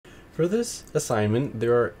For this assignment,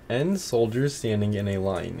 there are n soldiers standing in a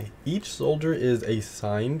line. Each soldier is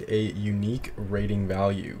assigned a unique rating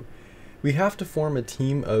value. We have to form a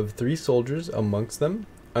team of 3 soldiers amongst them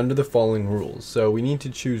under the following rules. So we need to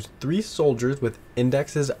choose 3 soldiers with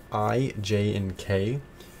indexes I, J, and K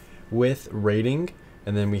with rating,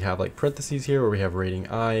 and then we have like parentheses here where we have rating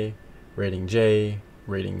I, rating J,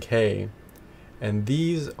 rating K, and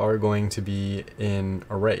these are going to be in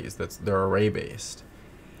arrays. They're array based.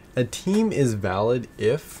 A team is valid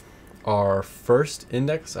if our first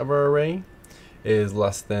index of our array is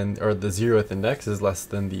less than, or the 0th index is less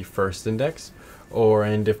than the first index,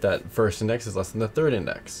 and if that first index is less than the third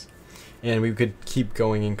index. And we could keep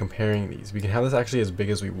going and comparing these. We can have this actually as big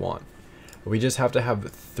as we want. We just have to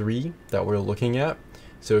have 3 that we're looking at.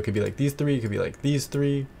 So it could be like these 3, it could be like these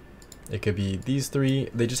 3, it could be these 3.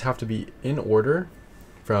 They just have to be in order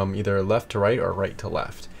from either left to right or right to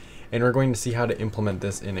left. And we're going to see how to implement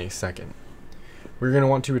this in a second. We're going to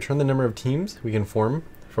want to return the number of teams we can form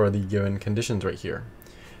for the given conditions right here.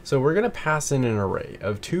 So we're going to pass in an array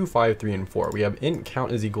of 2, 5, 3, and 4. We have int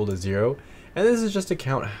count is equal to 0, and this is just to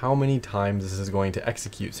count how many times this is going to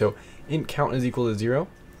execute. So int count is equal to 0.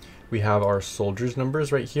 We have our soldiers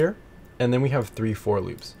numbers right here, and then we have 3 for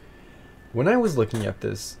loops. When I was looking at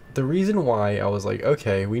this, the reason why I was like,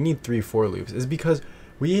 okay, we need 3 for loops is because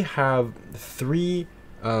we have 3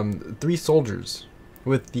 soldiers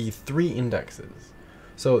with the 3 indexes.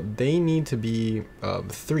 So they need to be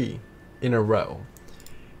 3 in a row.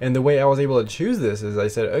 And the way I was able to choose this is I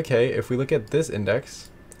said, okay, if we look at this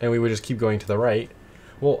index and we would just keep going to the right,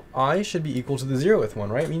 well, I should be equal to the 0th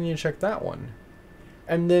one, right? We need to check that one.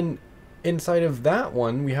 And then inside of that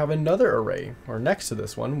one, we have another array, or next to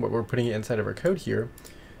this one, we're putting it inside of our code here.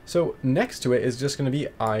 So next to it is just going to be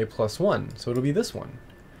I plus 1. So it'll be this one.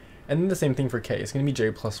 And then the same thing for K. It's going to be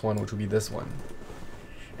J plus 1, which will be this one.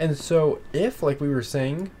 And so if, like we were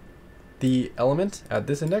saying, the element at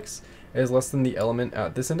this index is less than the element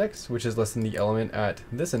at this index, which is less than the element at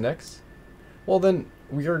this index, well then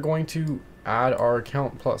we are going to add our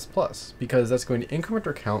count plus plus, because that's going to increment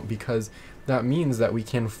our count, because that means that we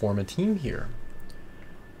can form a team here.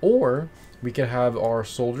 Or we could have our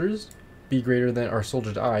soldiers be greater than our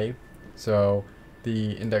soldiers I, so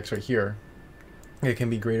the index right here, it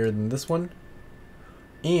can be greater than this one,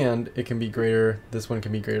 and it can be greater, this one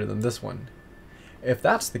can be greater than this one. If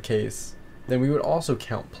that's the case, then we would also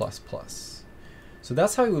count plus plus. So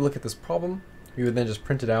that's how we would look at this problem. We would then just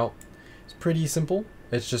print it out. It's pretty simple.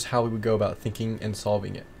 It's just how we would go about thinking and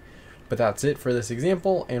solving it. But that's it for this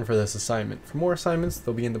example and for this assignment. For more assignments,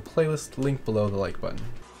 they'll be in the playlist linked below the like button.